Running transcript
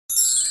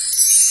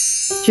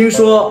听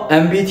说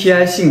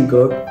MBTI 性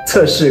格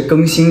测试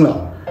更新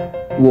了，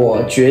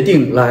我决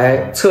定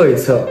来测一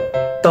测，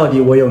到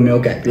底我有没有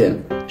改变。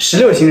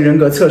16型人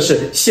格测试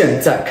现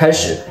在开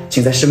始，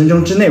请在10分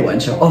钟之内完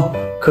成。哦，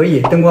可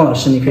以，灯光老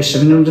师，你可以10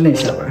分钟之内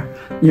下班，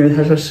因为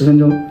他说10分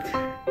钟，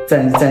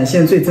展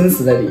现最真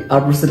实的你，而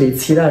不是你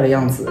期待的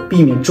样子，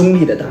避免中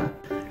立的答案。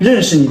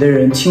认识你的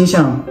人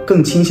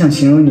更倾向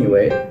形容你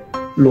为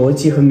逻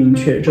辑和明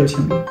确、热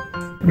情的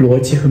逻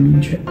辑和明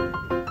确。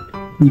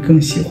你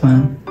更喜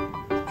欢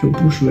有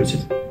部署的，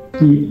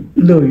你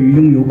乐于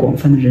拥有广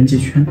泛的人际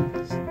圈，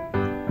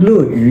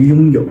乐于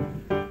拥有，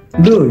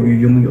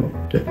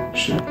对，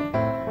是。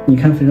你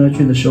看肥皂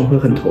剧的时候会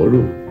很投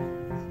入，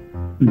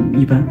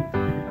一般。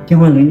电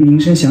话铃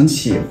声响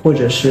起，或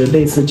者是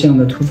类似这样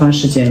的突发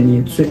事件，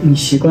你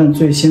习惯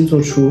最先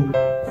做出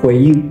回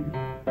应，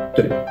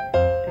对。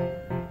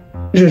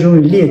热衷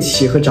于猎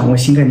奇和掌握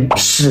新概念，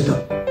是的。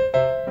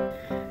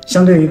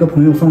相对于一个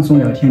朋友放松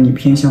聊天，你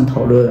偏向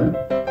讨论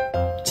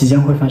即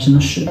将会发生的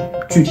事，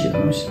具体的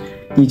东西。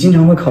你经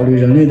常会考虑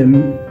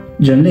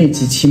人类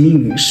及其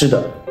命运，是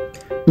的。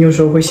你有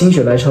时候会心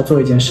血来潮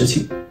做一件事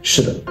情，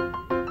是的。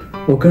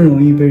我更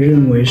容易被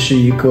认为是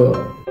一个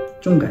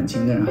重感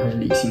情的人还是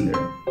理性的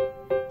人？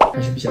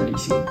还是比较理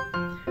性的。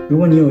如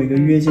果你有一个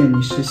约见，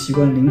你是习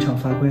惯临场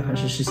发挥还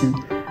是事先？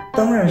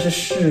当然是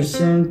事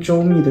先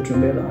周密的准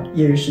备了。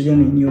业余时间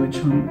里，你有一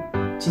场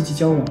积极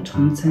交往，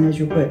常参加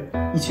聚会，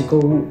一起购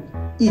物，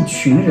一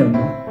群人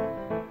吗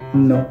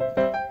 ？No。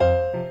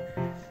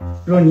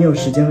若你有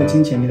时间和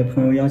金钱，你的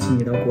朋友邀请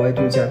你到国外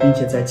度假，并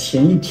且在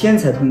前一天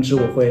才通知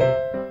我会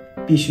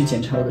必须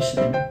检查我的时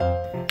间表，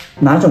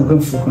哪种更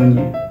符合你？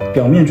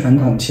表面传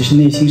统，其实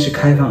内心是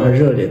开放而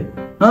热烈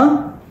的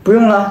啊！不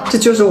用了，这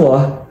就是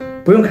我，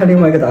不用看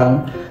另外一个答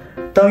案。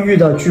当遇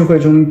到聚会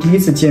中第一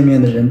次见面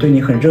的人对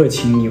你很热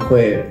情，你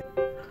会，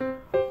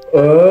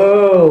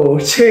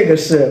这个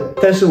是，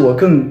但是我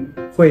更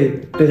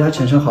会对他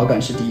产生好感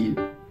是第一。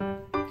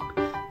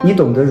你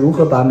懂得如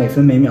何把每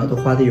分每秒都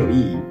花得有意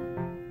义，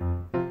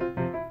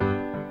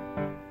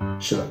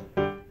是的。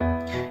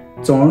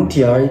总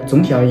体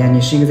而言，你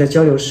是一个在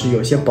交流时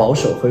有些保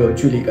守和有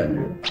距离感的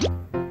人。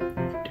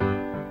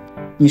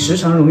你时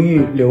常容易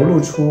流露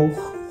出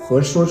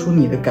和说出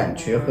你的感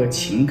觉和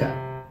情感，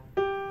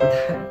不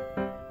太。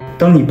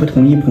当你不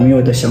同意朋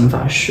友的想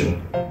法时，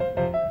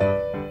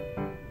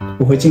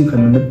我会尽可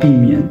能的避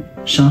免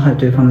伤害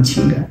对方的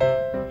情感。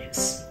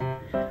Yes.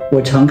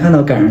 我常看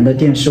到感人的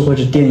电视或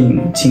者电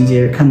影情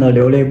节，看到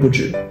流泪不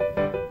止。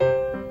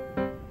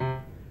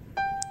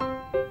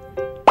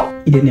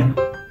一点点。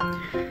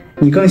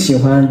你更喜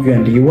欢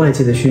远离外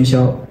界的喧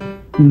嚣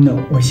 ？No，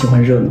 我喜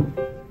欢热闹。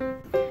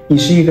你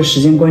是一个时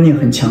间观念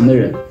很强的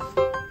人，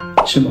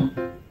是吗？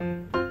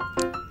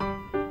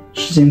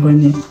时间观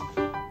念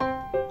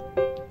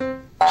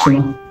是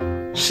吗？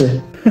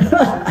是。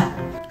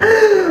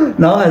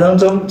脑海当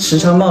中时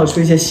常冒出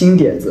一些新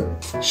点子，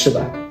是吧？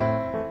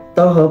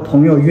当和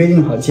朋友约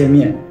定好见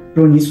面，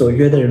若你所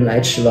约的人来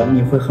迟了，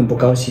你会很不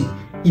高兴，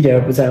一点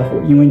也不在乎，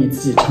因为你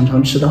自己常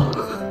常迟到。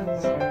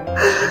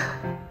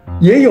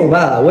也有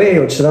吧，我也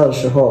有迟到的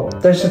时候，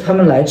但是他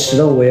们来迟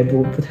了，我也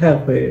不太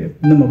会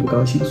那么不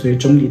高兴，所以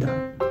中立的。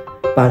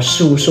把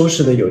事物收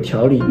拾的有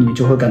条理，你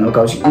就会感到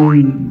高兴。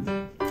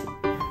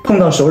碰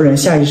到熟人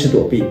下意识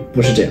躲避，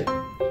不是这样。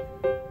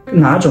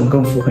哪种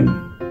更符合你？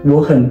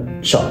我很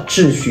少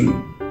质询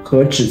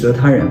和指责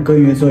他人，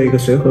更愿意做一个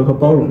随和和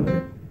包容的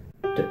人。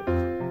对，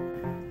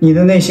你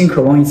的内心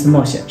渴望一次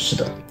冒险，是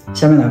的。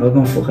下面哪个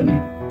更符合你？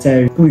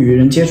在不与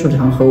人接触的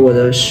场合，我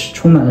的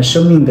充满了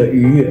生命的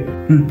愉悦。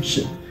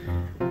是。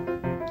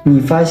你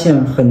发现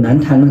很难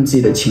谈论自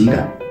己的情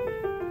感，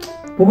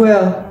不会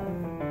啊。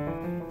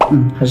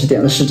还是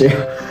点的是这样。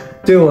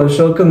对我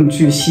说，更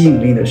具吸引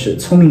力的是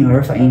聪明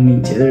而反应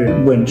敏捷的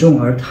人，稳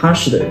重而踏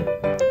实的人。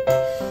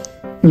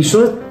你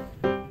说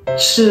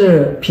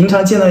是平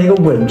常见到一个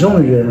稳重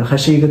的人，还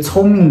是一个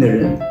聪明的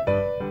人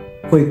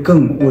会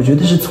更？我觉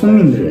得是聪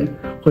明的人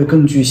会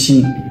更具吸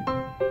引力。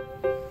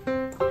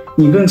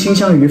你更倾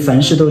向于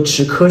凡事都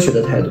持科学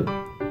的态度，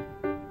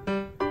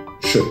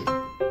是。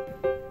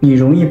你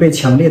容易被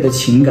强烈的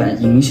情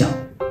感影响，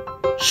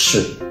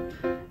是。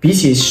比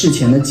起事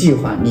前的计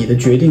划，你的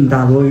决定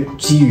大多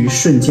基于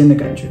瞬间的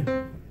感觉，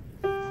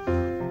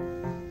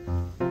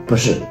不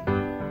是。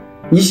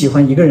你喜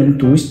欢一个人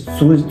独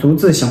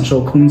自享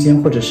受空间，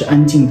或者是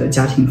安静的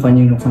家庭环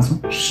境中放松，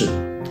是。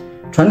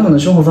传统的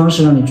生活方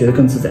式让你觉得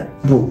更自在，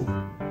不。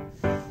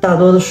大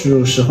多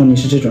数时候你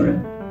是这种人，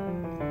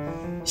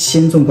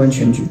先纵观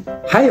全局。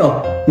还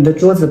有，你的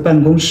桌子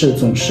办公室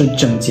总是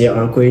整洁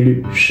而规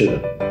律，是的。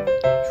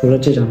除了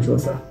这张桌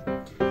子，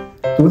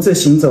独自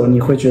行走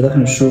你会觉得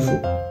很舒服。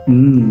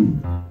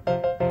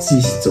自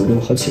己走路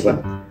好奇怪。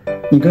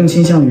你更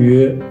倾向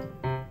于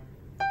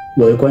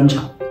我的观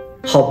察。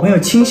好朋友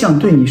倾向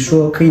对你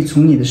说，可以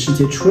从你的世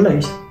界出来一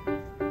下。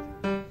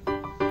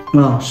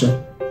是。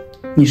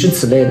你是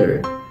此类的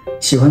人，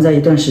喜欢在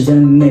一段时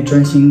间内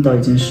专心到一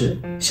件事，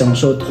享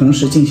受同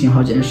时进行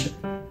好几件事。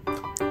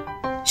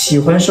喜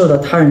欢受到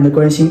他人的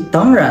关心，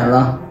当然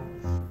了。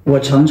我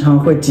常常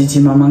会急急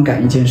忙忙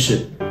赶一件事。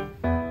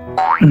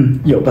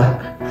有吧，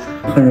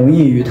很容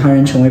易与他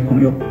人成为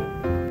朋友。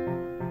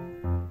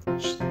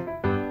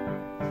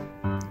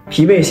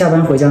疲惫下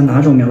班回家，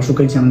哪种描述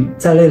更像你？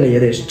再累了也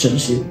得珍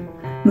惜。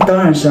那当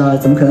然是啊，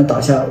怎么可能倒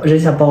下扔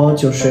下包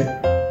就睡？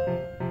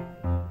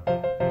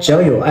只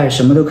要有爱，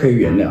什么都可以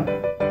原谅。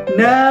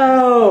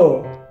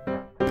No，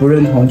 不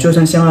认同。就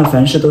算相爱，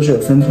凡事都是有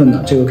分寸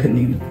的，这个肯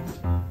定的。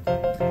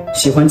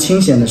喜欢清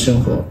闲的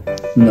生活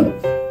 ？No。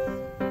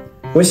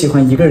我喜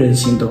欢一个人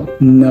行动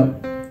 ？No。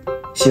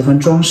喜欢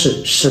装饰？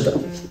是的。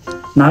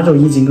哪种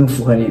意境更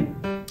符合你？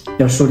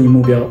要树立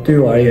目标。对于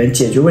我而言，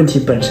解决问题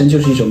本身就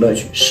是一种乐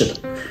趣。是的。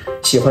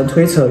喜欢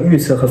推测、预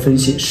测和分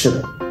析？是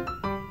的。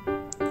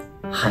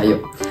还有，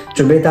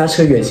准备搭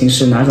车远行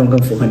时，哪种更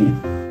符合你？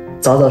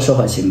早早收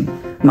好行李，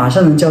马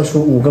上能叫出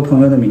5个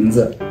朋友的名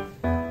字。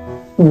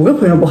5个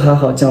朋友不还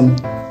好叫吗？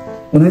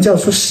我能叫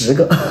出10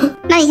个。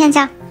那你先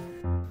叫。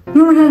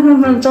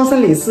张3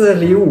李4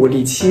李5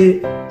李7，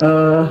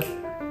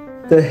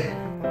对。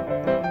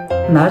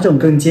哪种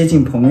更接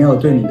近朋友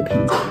对你的评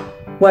价？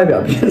外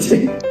表边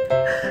界，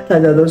大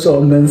家都说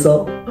我闷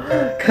骚；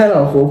开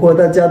朗活泼，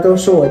大家都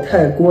说我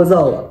太聒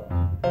噪了。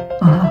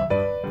啊，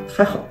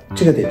还好，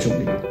这个得注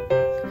意。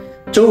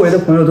周围的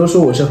朋友都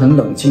说我是很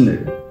冷静的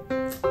人。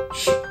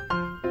是。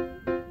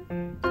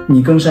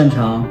你更擅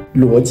长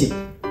逻辑，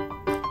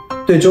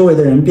对周围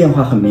的人变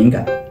化很敏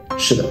感。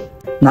是的。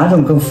哪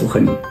种更符合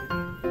你？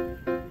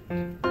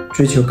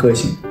追求个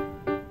性。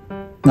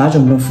哪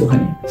种更符合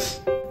你？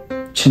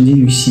沉浸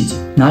于细节。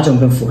哪种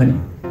更符合你？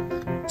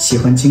喜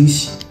欢惊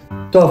喜。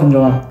多少分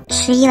钟了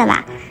？11了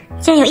吧？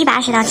这有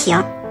120道题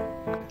哦。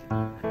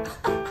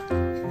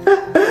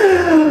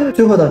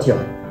最后道题了。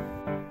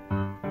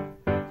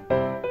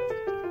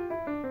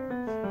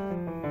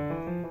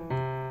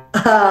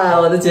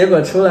我的结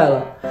果出来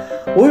了，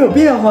我有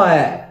变化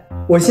哎！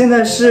我现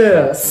在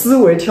是思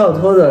维跳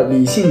脱的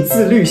理性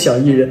自律小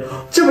艺人，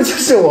这不就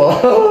是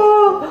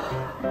我？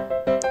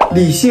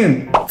理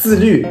性自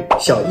律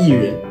小艺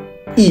人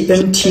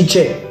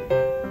 ，ENTJ，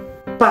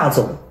 霸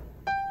总，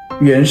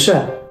元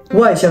帅，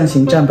外向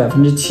型占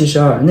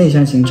72%，内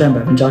向型占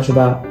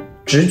28%，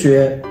直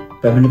觉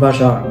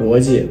82%，逻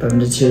辑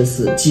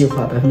74%，计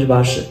划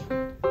80%，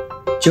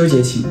纠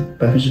结型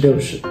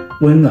60%，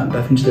温暖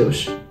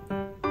60%。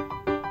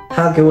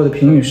他给我的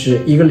评语是：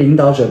一个领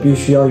导者必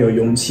须要有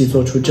勇气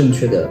做出正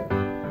确的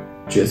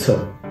决策。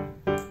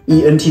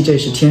ENTJ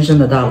是天生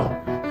的大佬，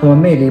他们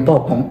魅力爆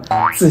棚，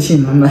自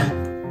信满满，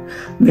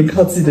能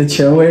靠自己的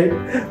权威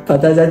把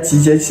大家集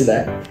结起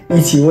来，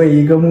一起为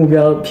一个目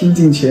标拼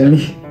尽全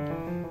力。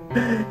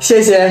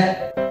谢谢。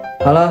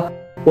好了，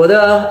我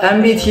的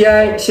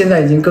MBTI 现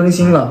在已经更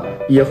新了，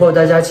以后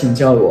大家请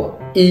叫我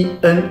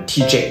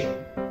ENTJ。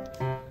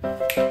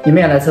你们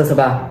也来测测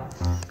吧，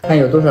看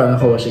有多少人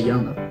和我是一样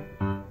的。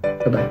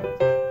拜拜。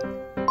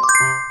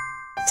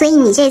所以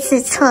你这次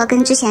测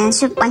跟之前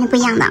是完全不一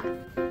样的？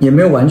也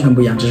没有完全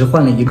不一样，只是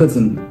换了一个字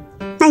母。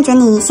那你觉得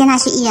你现在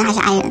是 E 人还是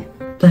I 人？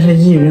但是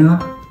E 人啊，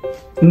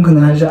怎么可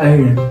能还是 I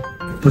人？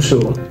不是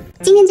我。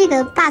今天这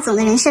个霸总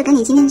的人设跟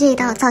你今天这一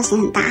道造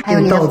型很搭，还有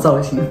你的造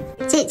型，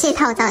这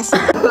套造型，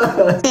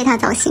这套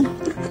造型，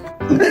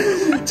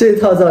这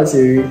套造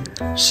型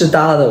是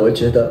搭的，我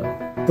觉得，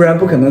不然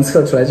不可能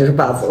测出来就是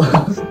霸总。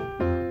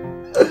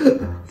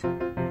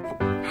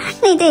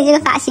那你对你这个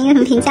发型有什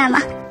么评价吗？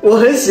我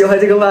很喜欢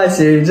这个发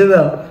型，真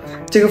的，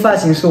这个发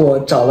型是我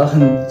找了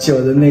很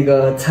久的那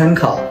个参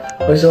考。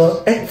我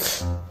说，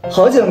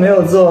好久没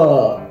有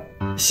做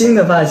新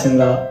的发型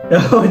了，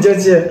然后我就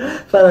去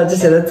翻到之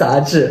前的杂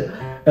志，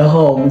然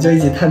后我们就一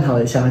起探讨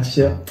了一下，就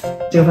觉得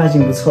这个发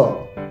型不错，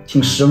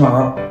挺时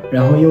髦，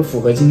然后又符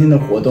合今天的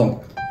活动，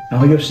然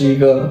后又是一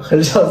个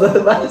很少做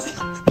的发型，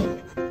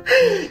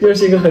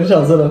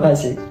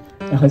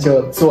然后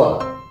就做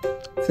了。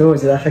所以我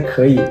觉得还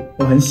可以，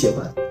我很喜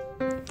欢。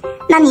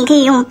那你可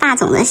以用霸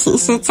总的形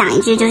式讲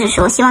一句，就是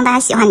说希望大家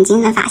喜欢你今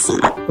天的发型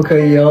吗？不可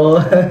以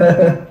哦。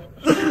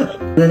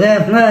再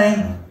见，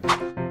拜。